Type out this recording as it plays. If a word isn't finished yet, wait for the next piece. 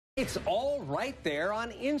It's all right there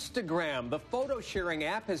on Instagram. The photo sharing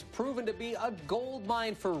app has proven to be a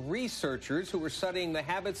goldmine for researchers who are studying the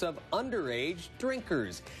habits of underage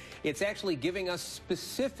drinkers. It's actually giving us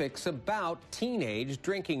specifics about teenage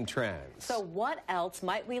drinking trends. So what else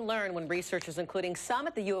might we learn when researchers, including some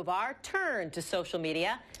at the U of R, turn to social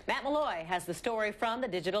media? Matt Malloy has the story from the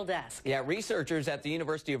Digital Desk. Yeah, researchers at the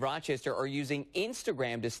University of Rochester are using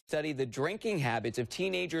Instagram to study the drinking habits of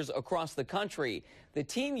teenagers across the country. The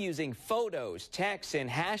team using photos, texts, and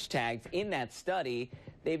hashtags in that study,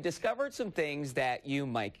 they've discovered some things that you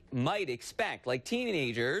might expect, like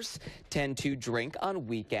teenagers tend to drink on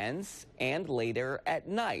weekends and later at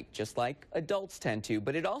night, just like adults tend to.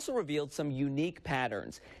 But it also revealed some unique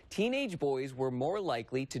patterns. Teenage boys were more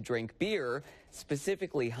likely to drink beer,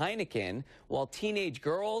 specifically Heineken, while teenage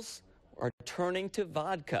girls are turning to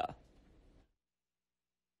vodka.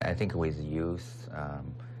 I think with youth,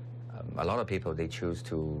 a lot of people, they choose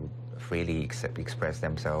to freely express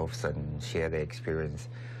themselves and share their experience.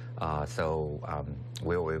 So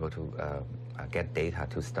we were able to get data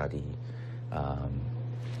to study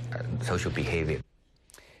social behavior.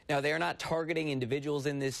 Now, they're not targeting individuals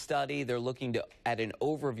in this study. They're looking at an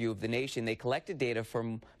overview of the nation. They collected data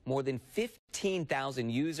from more than 15,000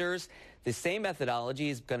 users. The same methodology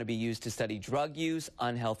is going to be used to study drug use,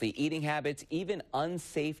 unhealthy eating habits, even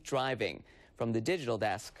unsafe driving. From the Digital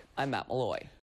Desk, I'm Matt Malloy.